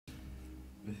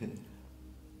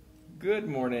Good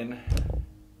morning,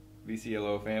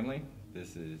 Vclo family.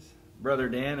 This is Brother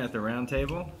Dan at the round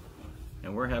table,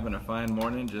 and we're having a fine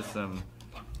morning. Just some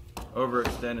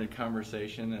overextended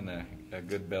conversation and a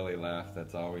good belly laugh.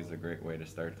 That's always a great way to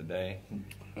start the day.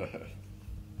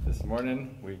 This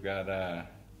morning we've got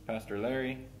Pastor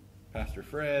Larry, Pastor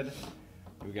Fred,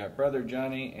 we've got Brother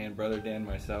Johnny, and Brother Dan,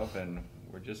 myself, and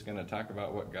we're just going to talk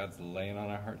about what God's laying on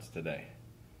our hearts today.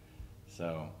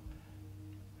 So,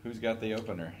 who's got the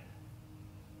opener?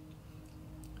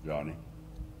 Johnny.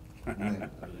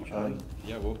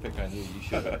 Yeah, we'll pick on you. You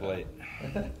showed up late.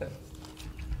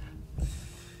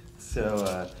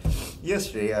 So,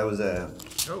 yesterday I was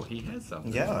Oh, he has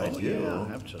something. Yeah, I do.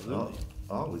 Yeah, absolutely.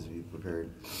 I'll always be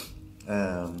prepared.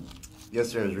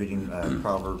 Yesterday I was reading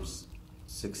Proverbs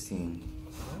 16.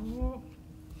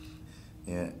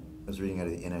 Yeah, I was reading out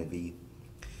of the NIV.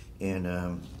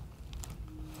 And,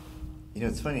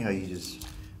 it's funny how you just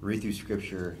read through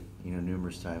Scripture,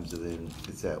 numerous times, and then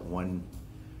it's that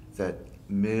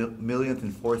millionth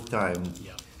and fourth time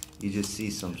you just see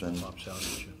something. Pops out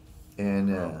at you.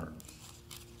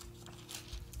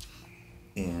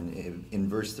 And in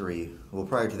verse 3, well,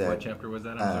 prior to that... What chapter was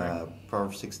that? I'm sorry.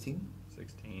 Proverbs 16.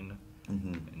 16.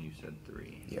 Mm-hmm. And you said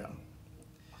 3. Yeah.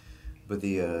 But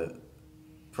the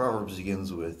Proverbs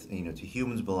begins with, to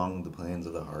humans belong the plans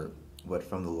of the heart, but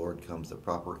from the Lord comes the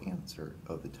proper answer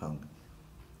of the tongue.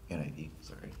 NIV,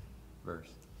 sorry. Verse.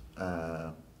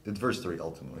 It's verse 3,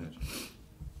 ultimately.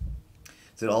 It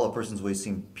said, all a person's ways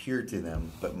seem pure to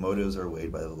them, but motives are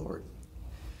weighed by the Lord.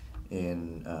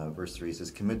 In verse 3, it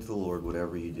says, commit to the Lord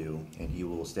whatever you do, and he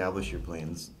will establish your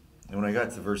plans. And when I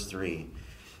got to verse 3,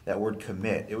 that word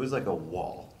commit, it was like a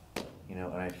wall, and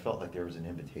I felt like there was an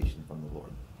invitation from the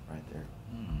Lord right there.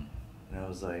 Mm. And I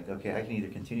was like, okay, I can either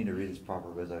continue to read this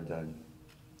proverb as I've done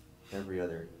every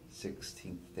other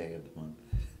 16th day of the month,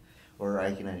 or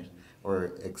I can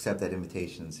accept that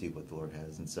invitation and see what the Lord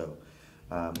has. And so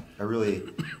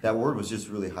that word was just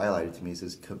really highlighted to me. It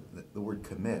says the word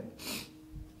commit.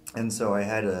 And so I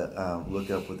had to look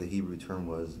up what the Hebrew term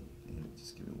was.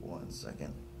 Just give me 1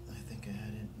 second. I think I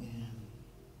had it. Yeah.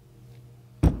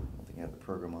 I don't think I have the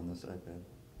program on this iPad.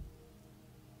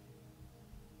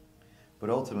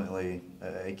 But ultimately,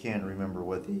 I can't remember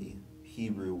what the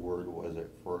Hebrew word was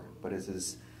for. But it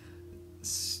says,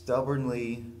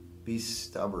 stubbornly be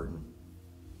stubborn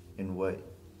in what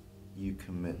you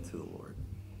commit to the Lord.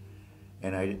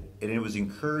 And it was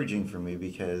encouraging for me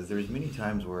because there's many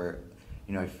times where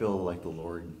I feel like the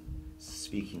Lord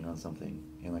speaking on something,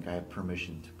 and like I have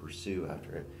permission to pursue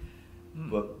after it.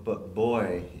 But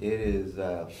boy, it is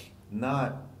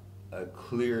not a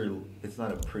clear. It's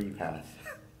not a pretty path.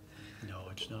 No,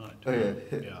 it's not. Oh, yeah.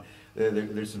 Yeah.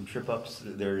 There's some trip ups.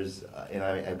 And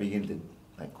I begin to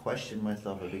question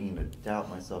myself. I begin to doubt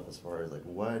myself as far as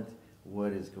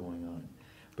what is going on.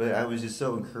 But I was just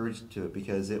so encouraged to it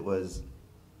because it was.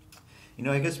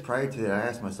 I guess prior to that, I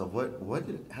asked myself,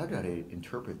 how did I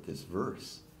interpret this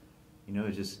verse?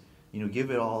 Just, give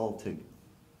it all to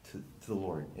the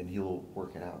Lord, and He'll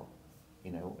work it out.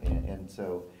 And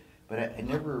so, but I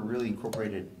never really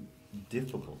incorporated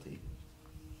difficulty.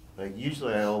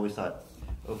 Usually I always thought,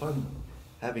 if I'm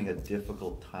having a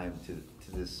difficult time to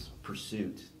this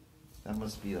pursuit, that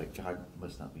must be God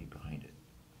must not be behind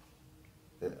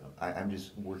it. I'm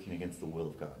just working against the will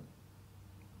of God.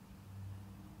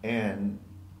 And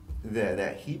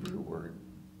that Hebrew word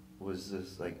was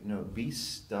this no, be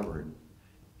stubborn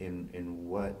in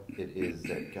what it is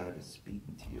that God is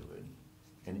speaking to you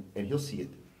in, and He'll see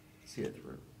it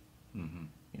through. Mm-hmm.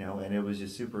 And it was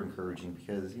just super encouraging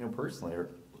because personally,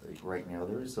 right now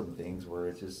there are some things where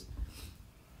it's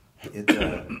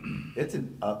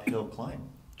an uphill climb.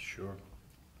 Sure.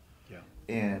 Yeah.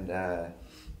 And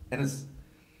it's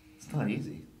not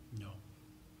easy. No.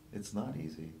 It's not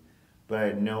easy.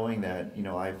 But knowing that,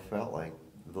 I felt like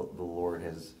the Lord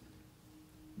has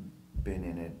been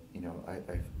in it.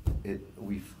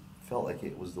 We felt like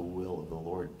it was the will of the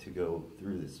Lord to go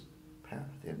through this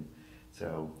path, and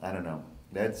so I don't know.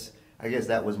 I guess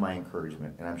that was my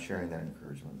encouragement, and I'm sharing that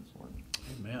encouragement this morning.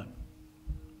 Amen.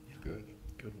 Good.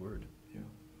 Good word. Yeah,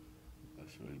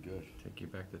 That's really good. Take you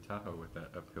back to Tahoe with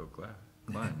that uphill climb.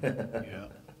 Yeah.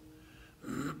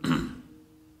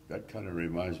 That kind of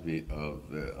reminds me of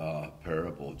the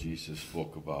parable Jesus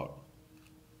spoke about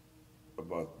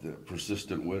the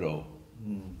persistent widow.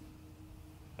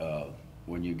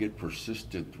 When you get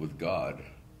persistent with God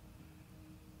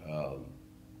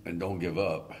and don't give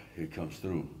up, He comes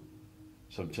through.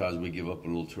 Sometimes we give up a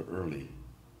little too early.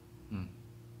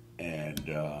 And,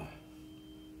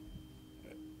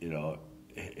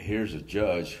 here's a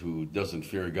judge who doesn't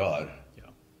fear God. Yeah.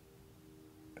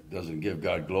 doesn't give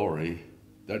God glory,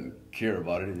 doesn't care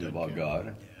about anything Doesn't about care. God.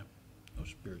 Yeah. No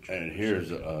spiritual. And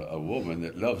here's a woman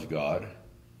that loves God,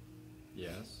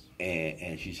 Yes.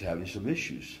 and she's having some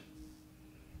issues.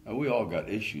 And we all got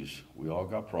issues. We all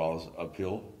got problems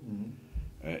uphill.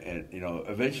 And you know,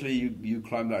 eventually you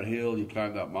climb that hill, you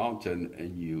climb that mountain,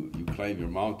 and you claim your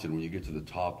mountain when you get to the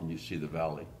top and you see the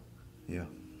valley. Yeah.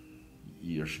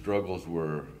 Your struggles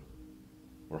were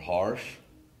harsh.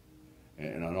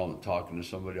 And I know I'm talking to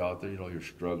somebody out there, you know, you're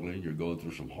struggling, you're going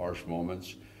through some harsh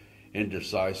moments,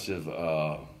 indecisive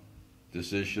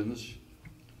decisions,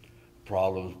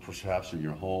 problems perhaps in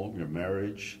your home, your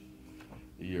marriage.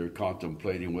 You're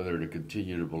contemplating whether to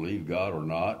continue to believe God or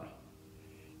not.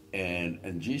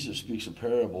 And Jesus speaks a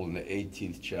parable in the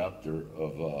 18th chapter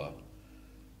of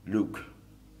Luke.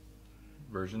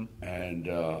 Version. And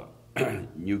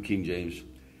New King James.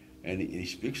 And he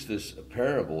speaks this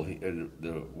parable, and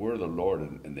the word of the Lord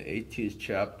in the 18th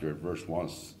chapter, verse 1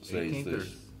 says 18th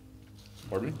this.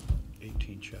 Pardon me?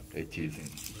 18th chapter.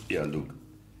 18th. Yeah, Luke.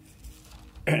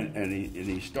 And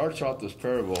he starts out this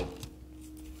parable,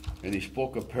 and he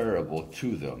spoke a parable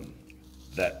to them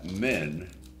that men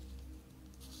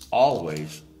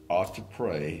always ought to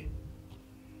pray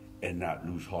and not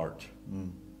lose heart.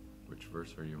 Which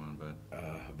verse are you on, bud?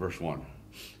 Verse 1.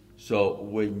 So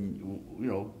when, you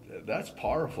know, that's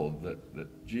powerful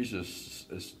that Jesus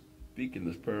is speaking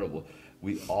this parable.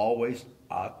 We always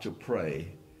ought to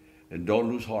pray and don't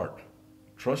lose heart.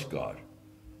 Trust God.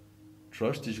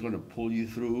 Trust He's going to pull you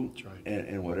through. That's right.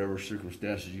 and whatever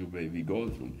circumstances you may be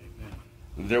going through.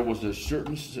 Amen. There was a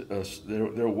certain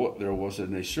there was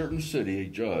in a certain city a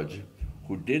judge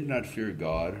who did not fear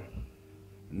God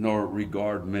nor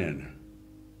regard men.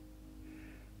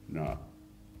 Now,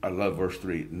 I love verse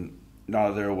 3.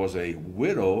 Now there was a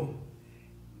widow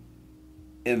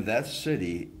in that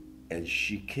city, and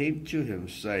she came to him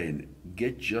saying,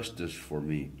 "Get justice for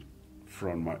me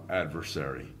from my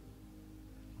adversary."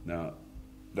 Now,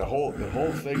 the whole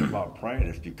thing about praying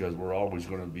is because we're always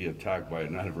going to be attacked by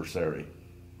an adversary.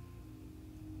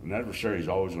 An adversary is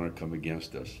always going to come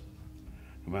against us.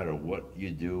 No matter what you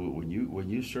do, when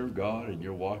you serve God and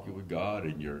you're walking with God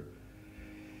and you're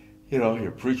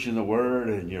preaching the word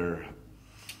and you're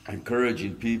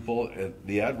encouraging people, and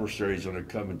the adversary is going to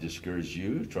come and discourage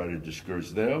you, try to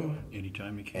discourage them,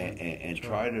 Anytime you can. and That's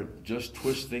try right. to just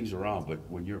twist things around. But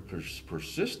when you're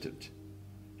persistent,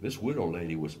 this widow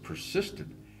lady was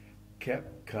persistent,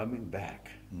 kept coming back.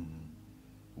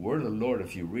 Word of the Lord,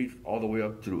 if you read all the way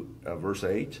up through verse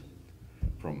 8,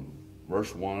 from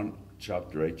verse 1,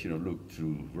 chapter 18 of Luke,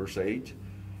 through verse 8,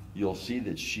 you'll see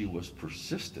that she was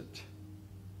persistent.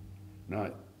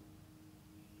 Now,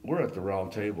 we're at the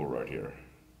round table right here.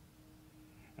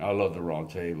 I love the round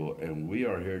table, and we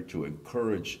are here to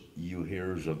encourage you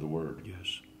hearers of the word,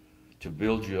 Yes. to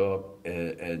build you up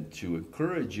and to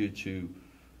encourage you to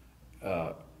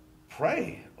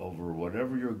pray over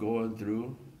whatever you're going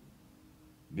through.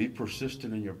 Be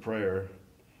persistent in your prayer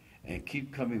and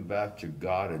keep coming back to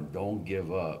God, and don't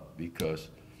give up, because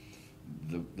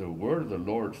the word of the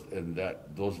Lord in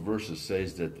those verses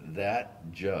says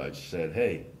that judge said,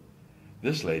 "Hey,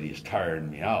 this lady is tiring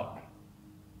me out.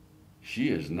 She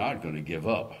is not going to give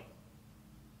up."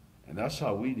 And that's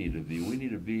how we need to be. We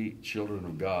need to be children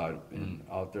of God. And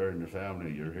out there in your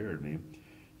family, you're hearing me.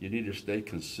 You need to stay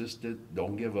consistent.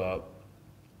 Don't give up.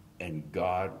 And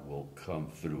God will come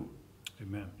through.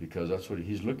 Amen. Because that's what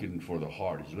He's looking for, the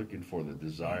heart. He's looking for the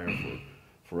desire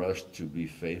for us to be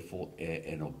faithful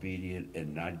and obedient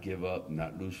and not give up,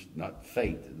 not lose, not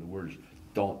faint. The word is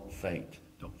don't faint.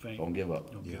 Don't faint. Don't give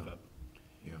up. Don't give up.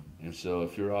 Yeah. And so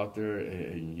if you're out there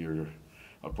and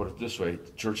I'll put it this way,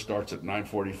 church starts at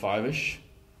 9:45-ish.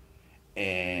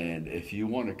 And if you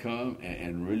want to come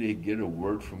and really get a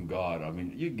word from God, I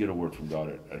mean, you can get a word from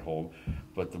God at home,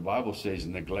 but the Bible says,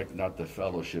 neglect not the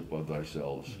fellowship of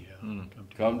thyself. Yeah.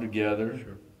 Come together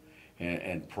Sure.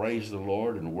 and praise the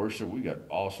Lord and worship. We got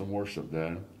awesome worship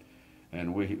then.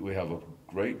 And we have a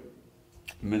great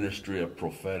ministry of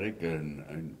prophetic,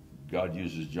 and God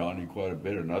uses Johnny quite a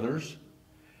bit and others.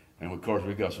 And of course,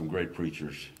 we got some great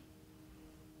preachers.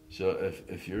 So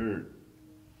if you're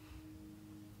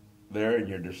there and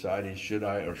you're deciding, should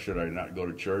I or should I not go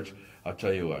to church, I'll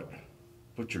tell you what,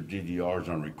 put your DVRs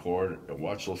on record and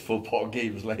watch those football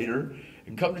games later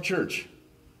and come to church.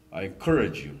 I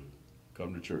encourage you,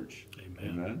 come to church.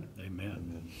 Amen.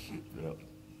 Amen. Yep.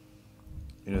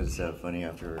 You know, it's funny,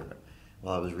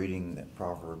 while I was reading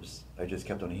Proverbs, I just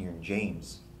kept on hearing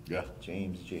James. Yeah.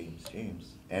 James.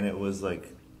 And it was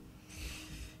like,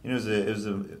 you know,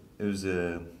 it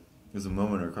was a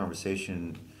moment or a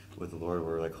conversation with the Lord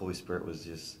where like Holy Spirit was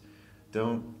just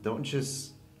don't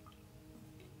just.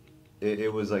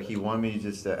 It was like he wanted me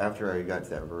just to, after I got to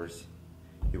that verse,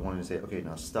 he wanted to say, okay,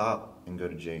 now stop and go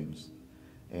to James,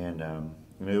 and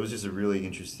it was just a really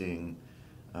interesting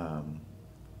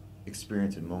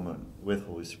experience and moment with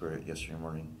Holy Spirit yesterday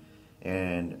morning,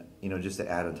 and just to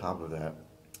add on top of that,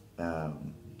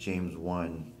 James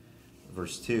 1,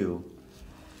 verse 2.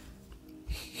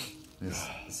 It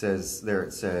says,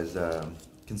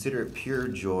 consider it pure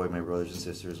joy, my brothers and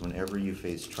sisters, whenever you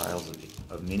face trials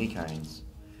of many kinds,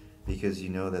 because you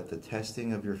know that the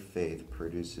testing of your faith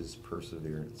produces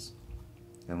perseverance.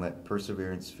 And let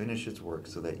perseverance finish its work,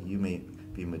 so that you may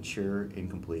be mature and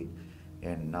complete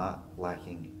and not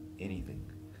lacking anything.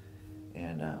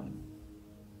 And,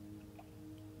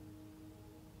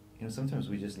 sometimes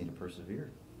we just need to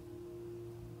persevere.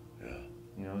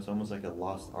 Yeah. It's almost like a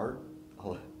lost art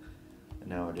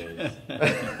nowadays.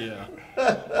 Yeah.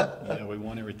 Yeah, we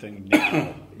want everything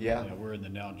now. Yeah. We're in the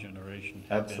now generation.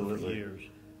 Have been Absolutely. for years.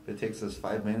 It takes us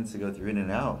 5 minutes to go through in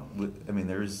and out.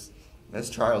 That's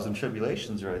trials and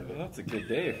tribulations right Well, there. that's a good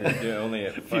day if you're only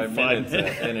at 5 minutes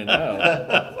in and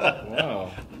out.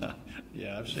 Wow.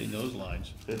 Yeah, I've seen those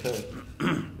lines.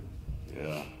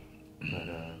 Yeah. But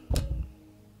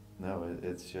no,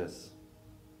 it's just.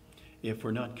 If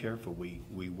we're not careful, we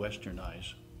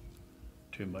westernize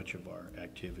too much of our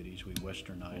activities. We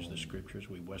westernize the scriptures.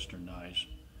 We westernize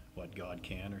what God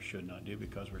can or should not do,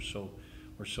 because we're so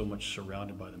much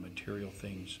surrounded by the material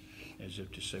things, as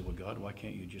if to say, well, God, why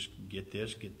can't you just get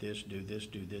this, do this,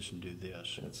 and do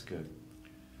this? That's good.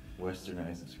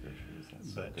 Westernizing scriptures.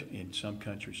 That's But so good. in some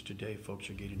countries today, folks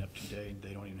are getting up today and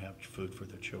they don't even have food for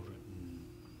their children.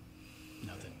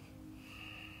 Nothing.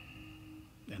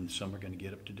 And some are going to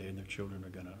get up today and their children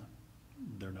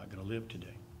they're not going to live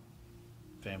today.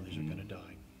 Families are going to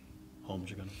die.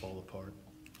 Homes are going to fall apart,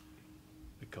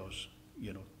 because,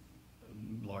 a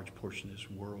large portion of this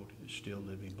world is still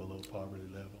living below poverty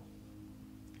level.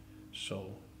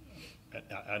 So,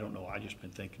 I don't know, I've just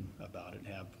been thinking about it, and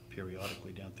have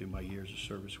periodically down through my years of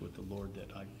service with the Lord,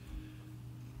 that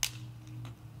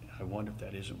I wonder if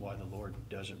that isn't why the Lord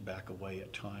doesn't back away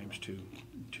at times to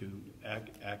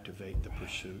activate the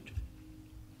pursuit,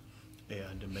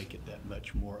 and to make it that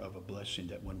much more of a blessing,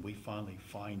 that when we finally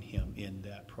find Him in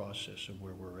that process of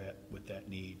where we're at with that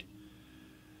need,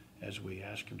 as we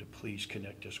ask Him to please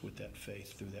connect us with that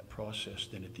faith through that process,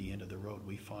 then at the end of the road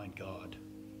we find God,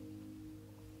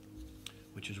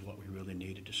 which is what we really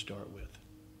needed to start with.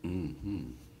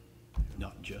 Mm-hmm.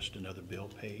 Not just another bill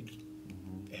paid,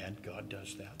 and God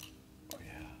does that. Oh,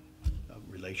 yeah. A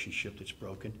relationship that's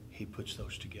broken, He puts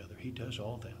those together. He does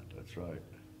all that. That's right.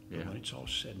 But when it's all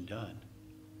said and done,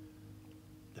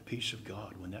 the peace of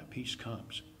God, when that peace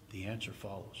comes, the answer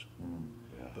follows.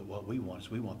 Yeah. But what we want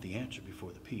is, we want the answer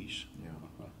before the peace. Yeah.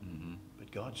 But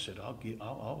God said,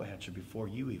 I'll answer before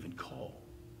you even call.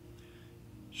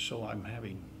 So I'm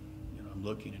having, I'm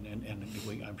looking,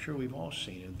 and I'm sure we've all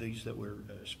seen, and these that we're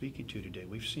speaking to today,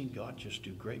 we've seen God just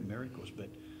do great miracles, but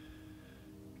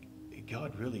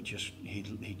God really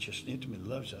He just intimately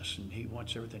loves us, and He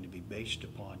wants everything to be based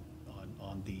upon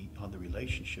the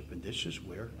relationship. And this is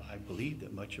where I believe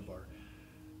that much of our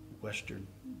Western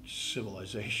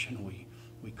civilization,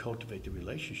 we cultivate the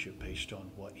relationship based on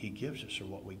what He gives us, or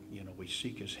what we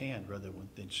seek His hand rather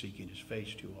than seeking His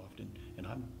face too often. And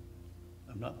I'm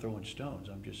not throwing stones.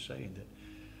 I'm just saying that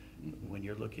when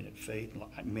you're looking at faith,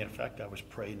 matter of fact, I was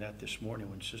praying that this morning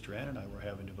when Sister Ann and I were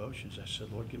having devotions. I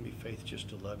said, Lord, give me faith just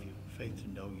to love you, faith to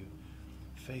know you,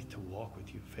 faith to walk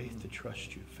with you, faith to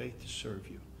trust you, faith to serve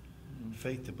you,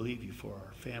 faith to believe you for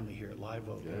our family here at Live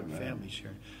Oak, our families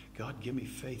here. God, give me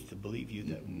faith to believe you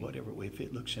that whatever, if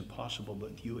it looks impossible,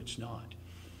 but with you it's not.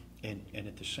 And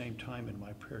at the same time in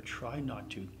my prayer, try not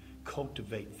to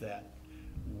cultivate that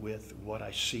with what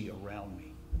I see around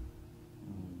me.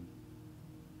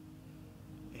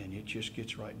 And it just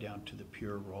gets right down to the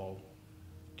pure, raw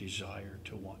desire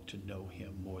to want to know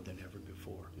Him more than ever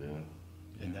before. Yeah.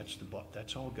 And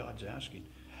that's all God's asking.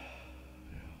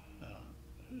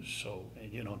 So,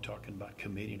 and talking about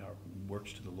committing our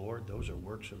works to the Lord, those are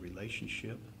works of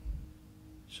relationship.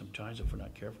 Sometimes if we're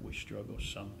not careful, we struggle.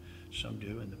 Some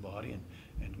do in the body,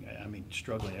 and I mean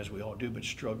struggling as we all do, but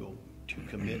struggle to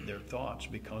commit their thoughts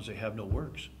because they have no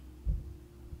works.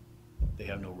 They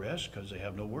have no rest because they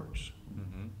have no works.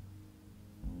 Mm-hmm.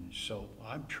 So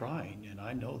I'm trying, and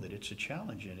I know that it's a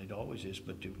challenge, and it always is,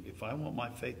 but if I want my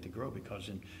faith to grow, because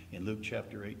in Luke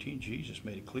chapter 18, Jesus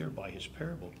made it clear by His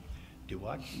parable,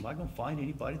 am I going to find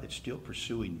anybody that's still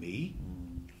pursuing me?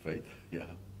 Faith, yeah.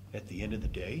 At the end of the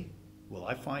day, will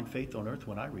I find faith on earth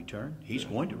when I return? He's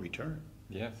going to return.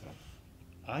 Yes.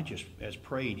 I just, as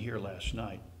praying here last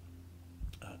night,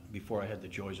 before I had the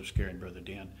joys of scaring Brother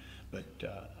Dan, but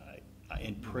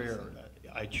in prayer,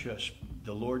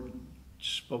 the Lord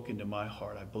spoke into my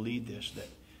heart. I believe this, that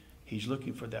He's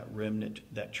looking for that remnant,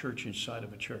 that church inside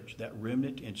of a church, that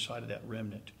remnant inside of that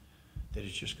remnant that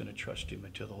is just going to trust Him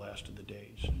until the last of the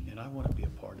days. And I want to be a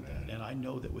part of that. And I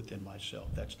know that within myself,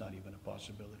 that's not even a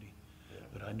possibility.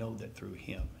 But I know that through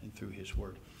Him and through His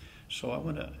Word. So I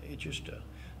want to just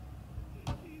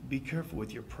be careful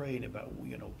with your praying about,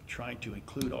 trying to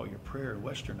include all your prayer and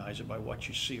westernize it by what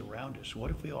you see around us.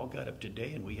 What if we all got up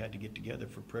today and we had to get together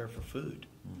for prayer for food?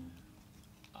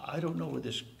 I don't know where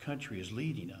this country is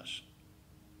leading us,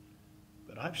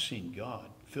 but I've seen God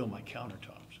fill my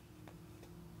countertops.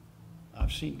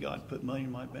 I've seen God put money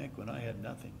in my bank when I had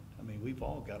nothing. I mean, we've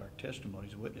all got our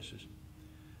testimonies and witnesses.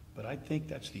 But I think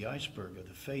that's the iceberg of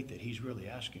the faith that He's really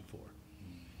asking for.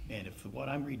 And if what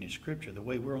I'm reading in Scripture, the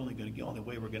only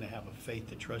way we're going to have a faith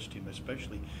to trust Him,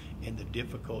 especially in the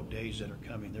difficult days that are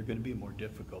coming, they're going to be more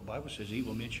difficult. The Bible says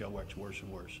evil men shall wax worse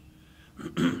and worse.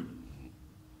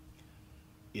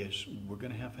 Is we're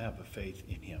going to have a faith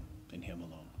in Him and Him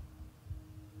alone.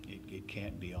 It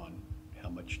can't be on how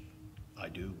much I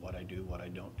do, what I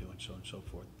don't do, and so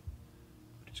forth.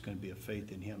 But it's going to be a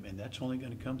faith in Him, and that's only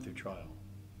going to come through trial.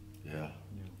 Yeah.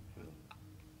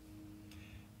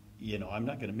 I'm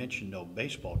not going to mention no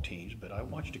baseball teams, but I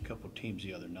watched a couple teams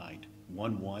the other night.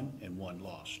 One won and one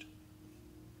lost.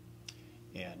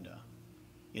 And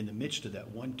in the midst of that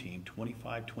one team,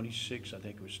 25, 26, I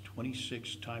think it was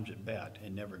 26 times at bat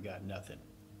and never got nothing.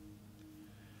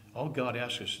 All God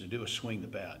asks us to do is swing the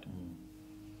bat.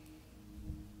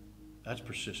 That's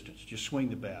persistence. Just swing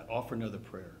the bat. Offer another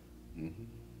prayer.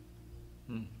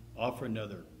 Offer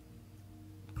another,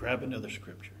 grab another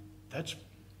scripture. That's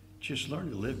just learn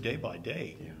to live day by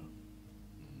day.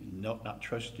 Not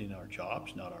trusting our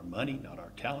jobs, not our money, not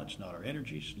our talents, not our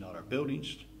energies, not our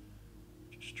buildings.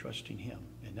 Just trusting Him.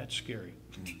 And that's scary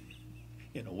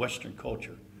in a Western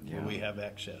culture where we have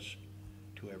access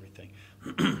to everything.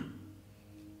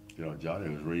 Johnny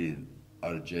was reading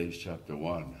out of James chapter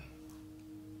 1,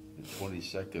 the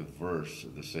 22nd verse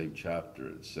of the same chapter.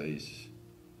 It says,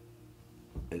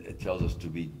 it tells us to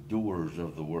be doers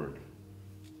of the word,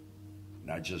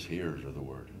 not just hearers of the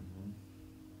word.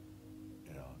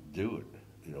 Do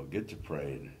it. Get to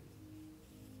praying.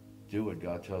 Do what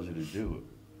God tells you to do.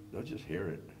 Don't just hear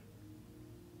it.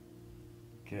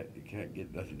 You can't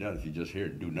get nothing done if you just hear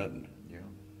it and do nothing.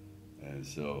 And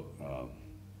so,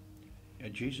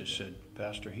 and Jesus said,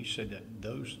 Pastor, He said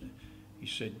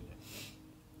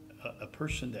a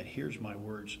person that hears my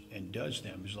words and does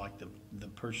them is like the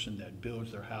person that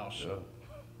builds their house.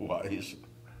 Wise.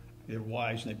 They're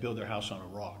wise and they build their house on a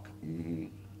rock.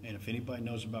 And if anybody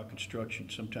knows about construction,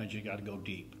 sometimes you got to go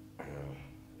deep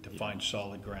to find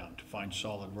solid ground, to find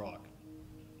solid rock.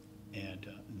 And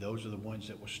those are the ones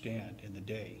that will stand in the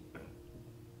day.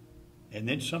 And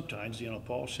then sometimes,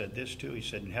 Paul said this too. He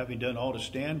said, and having done all to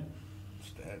stand,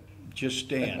 just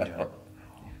stand.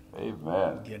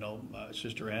 Amen.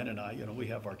 Sister Ann and I, we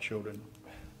have our children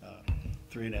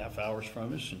 3.5 hours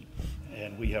from us,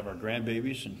 and we have our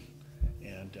grandbabies,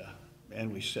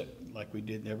 and we sit like we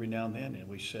did every now and then, and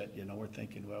we sit, we're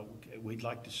thinking, well, we'd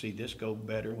like to see this go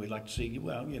better. We'd like to see,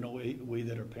 we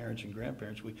that are parents and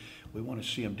grandparents, we want to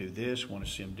see them do this, want to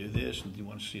see them do this, and you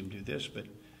want to see them do this, but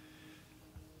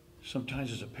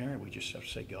sometimes as a parent, we just have to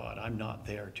say, God, I'm not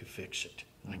there to fix it.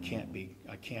 I can't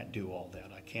do all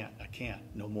that. I can't,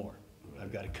 no more.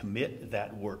 I've got to commit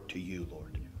that work to you,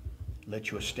 Lord. Let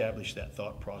you establish that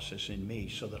thought process in me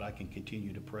so that I can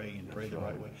continue to pray and pray the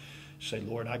right way. Say,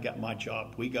 Lord, I got my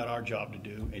job. We got our job to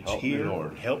do. It's Help here. Me,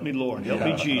 Lord. Help me, Lord. Help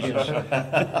me, Jesus.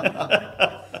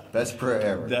 Best prayer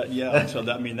ever.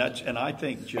 And I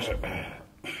think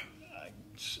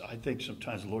I think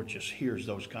sometimes the Lord just hears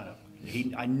those kind of,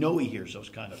 I know He hears those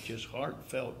kind of just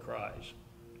heartfelt cries.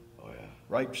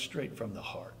 Right straight from the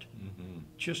heart.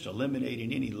 Just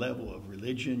eliminating any level of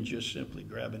religion, just simply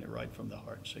grabbing it right from the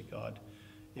heart and say, God,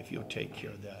 if you'll take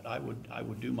care of that, I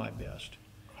would do my best.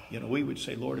 We would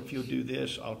say, Lord, if you'll do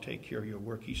this, I'll take care of your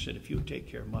work. He said, if you'll take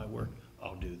care of my work,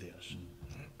 I'll do this.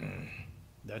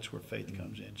 That's where faith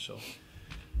comes in. So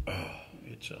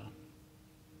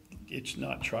it's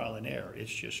not trial and error.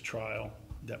 It's just trial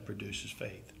that produces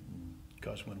faith.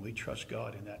 Because when we trust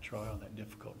God in that trial, in that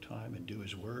difficult time, and do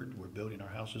His word, we're building our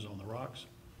houses on the rocks.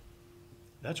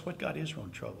 That's what got Israel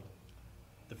in trouble.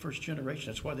 The first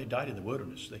generation, that's why they died in the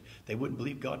wilderness. They wouldn't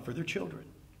believe God for their children.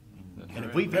 And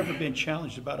if we've ever been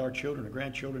challenged about our children or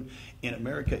grandchildren in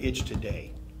America, it's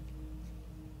today.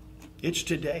 It's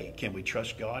today. Can we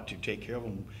trust God to take care of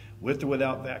them with or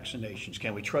without vaccinations?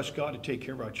 Can we trust God to take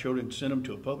care of our children and send them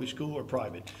to a public school or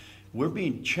private? We're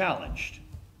being challenged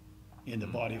in the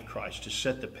body of Christ to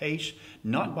set the pace,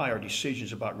 not by our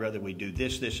decisions about whether we do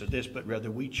this, this, or this, but rather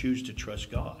we choose to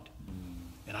trust God.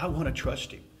 And I want to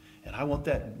trust him. And I want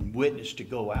that witness to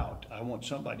go out. I want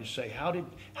somebody to say, how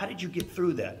did you get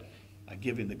through that? I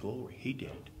give him the glory. He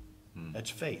did.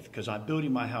 That's faith, because I'm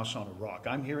building my house on a rock.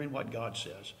 I'm hearing what God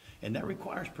says. And that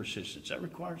requires persistence. That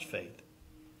requires faith.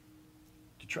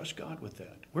 To trust God with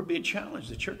that. We're being challenged.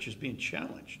 The church is being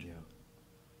challenged. Yeah.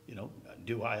 You know,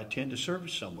 do I attend a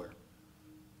service somewhere?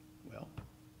 Well,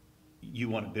 you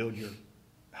want to build your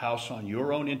house on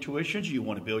your own intuitions? You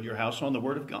want to build your house on the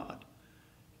Word of God?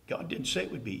 God didn't say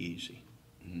it would be easy.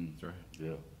 That's right.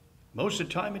 Yeah. Most of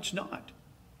the time, it's not.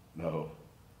 No.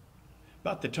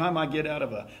 About the time I get out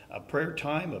of a prayer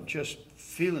time of just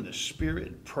feeling the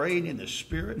Spirit, praying in the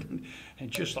Spirit, and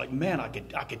just like, man, I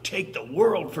could take the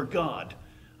world for God.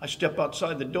 I step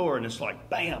outside the door and it's like,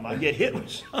 bam, I get hit with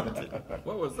something.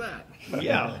 What was that?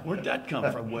 Yeah, where'd that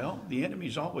come from? Well, the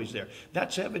enemy's always there.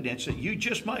 That's evidence that you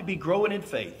just might be growing in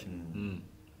faith.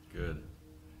 Good.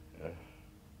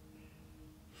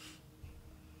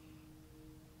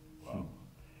 Wow.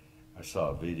 I saw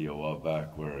a video a while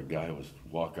back where a guy was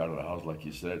walk out of the house, like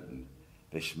you said, and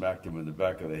they smacked him in the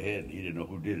back of the head, and he didn't know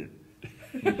who did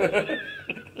it.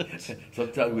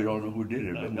 Sometimes we don't know who did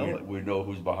it, but we know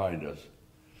who's behind us.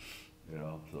 You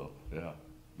know, so yeah,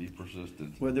 be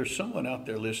persistent. Well, there's someone out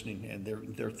there listening, and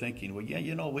they're thinking, well, yeah,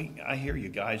 you know, I hear you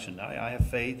guys, and I have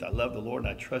faith. I love the Lord,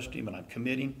 and I trust him, and I'm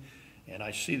committing, and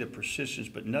I see the persistence,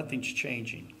 but nothing's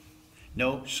changing.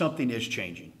 No, something is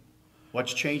changing.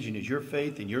 What's changing is your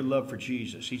faith and your love for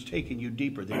Jesus. He's taking you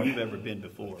deeper than you've ever been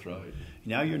before. That's right.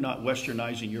 Now you're not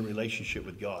westernizing your relationship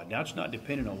with God. Now it's not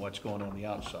dependent on what's going on the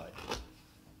outside.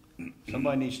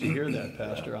 Somebody needs to hear that,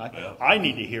 Pastor. I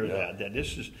need to hear that. That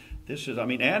this is. I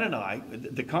mean, Ann and I,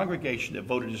 the congregation that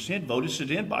voted us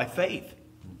in by faith.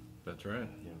 That's right.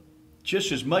 Yeah.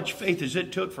 Just as much faith as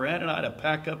it took for Ann and I to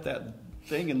pack up that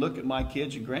thing and look at my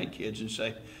kids and grandkids and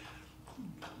say,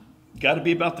 got to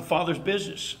be about the Father's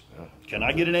business. Can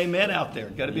I get an amen out there?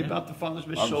 Got to be about the Father's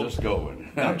business. I'm just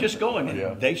going. I'm just going. And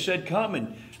Yeah. they said, come,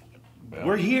 and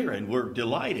we're here, and we're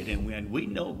delighted, and we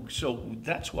know. So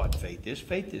that's what faith is.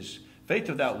 Faith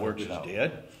without works is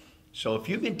dead. So if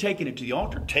you've been taking it to the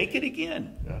altar, take it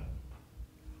again. Yeah.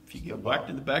 If you get whacked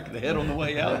in the back of the head on the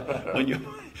way out, when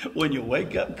you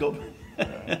wake up, go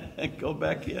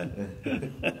back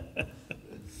in.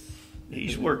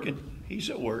 He's working. He's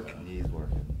at work. He's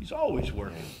working. He's always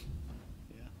working.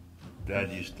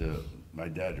 My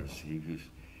dad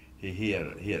he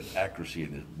had accuracy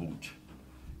in his boots.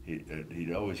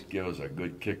 He'd always give us a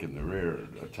good kick in the rear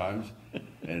at times,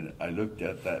 and I looked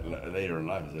at that later in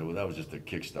life and said, well, that was just a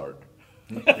kickstart.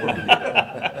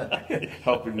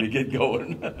 Helping me get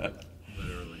going.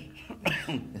 Literally.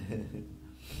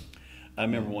 I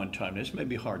remember one time, this may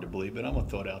be hard to believe, but I'm going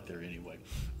to throw it out there anyway.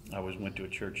 I went to a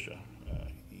church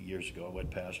years ago. I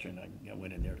went pastor, and I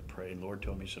went in there to pray. And the Lord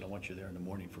told me, he said, I want you there in the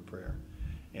morning for prayer.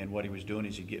 And what he was doing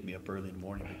is he'd get me up early in the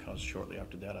morning, because shortly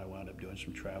after that I wound up doing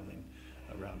some traveling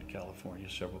around California,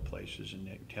 several places, and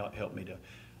it helped me to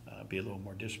be a little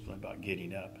more disciplined about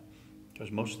getting up.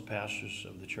 Because most of the pastors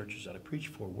of the churches that I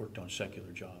preached for worked on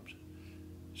secular jobs.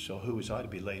 So who was I to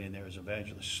be laying in there as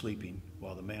evangelist, sleeping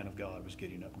while the man of God was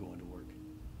getting up, going to work?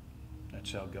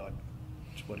 That's how God,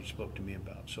 that's what he spoke to me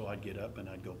about. So I'd get up and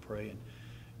I'd go pray,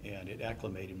 and it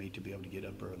acclimated me to be able to get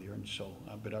up earlier. And so,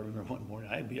 but I remember one morning,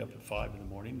 I'd be up at 5 in the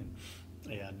morning,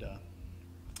 and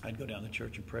I'd go down to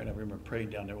church and pray. And I remember praying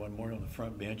down there one morning on the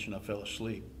front bench, and I fell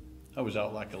asleep. I was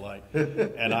out like a light.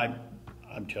 And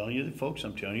I'm telling you, folks,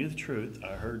 I'm telling you the truth.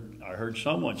 I heard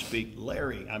someone speak,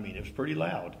 Larry. I mean, it was pretty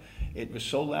loud. It was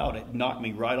so loud, it knocked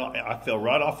me right off. I fell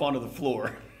right off onto the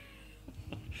floor.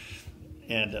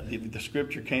 And the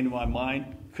scripture came to my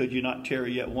mind, could you not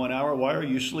tarry yet 1 hour? Why are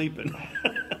you sleeping?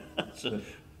 So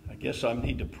I guess I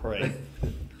need to pray.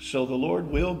 So the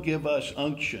Lord will give us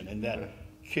unction and that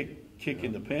kick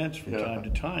in the pants from time to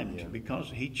time, because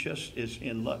he just is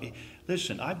in love.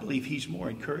 Listen, I believe he's more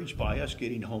encouraged by us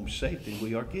getting home safe than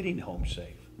we are getting home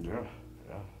safe. Yeah.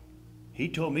 He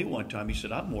told me one time, he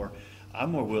said, I'm more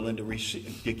willing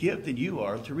to give than you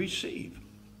are to receive.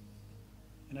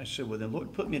 And I said, well, then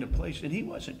Lord, put me in a place. And he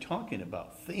wasn't talking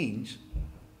about things.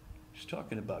 He's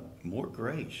talking about more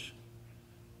grace.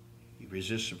 He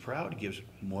resists the proud. He gives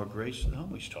more grace to the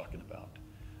humble. He's talking about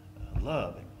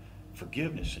love and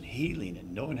forgiveness and healing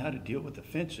and knowing how to deal with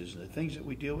offenses and the things that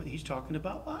we deal with. He's talking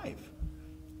about life.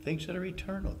 Things that are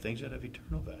eternal. Things that have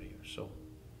eternal value. So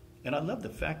And I love the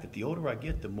fact that the older I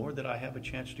get, the more that I have a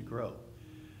chance to grow.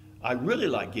 I really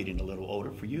like getting a little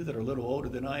older. For you that are a little older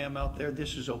than I am out there,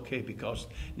 this is okay, because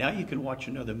now you can watch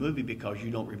another movie because you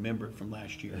don't remember it from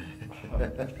last year.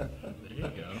 There you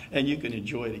go. And you can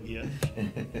enjoy it again.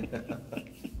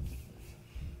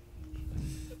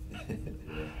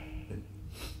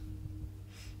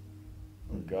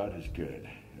 Well, God is good,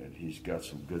 and He's got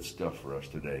some good stuff for us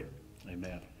today.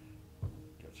 Amen.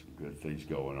 Got some good things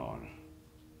going on.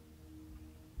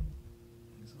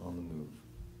 He's on the move.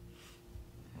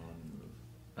 On the move.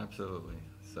 Absolutely.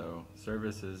 So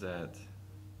service is at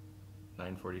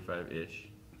 9:45-ish,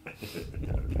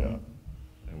 Yeah.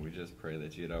 and we just pray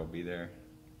that you'd all be there.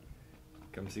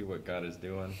 Come see what God is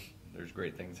doing. There's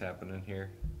great things happening here.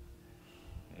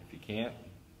 And if you can't,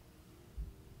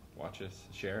 watch us,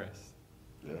 share us.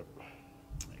 Yep.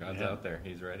 God's Amen. out there.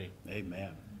 He's ready.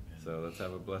 Amen. So let's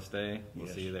have a blessed day. We'll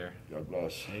Yes. see you there. God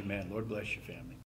bless. Amen. Lord bless your family.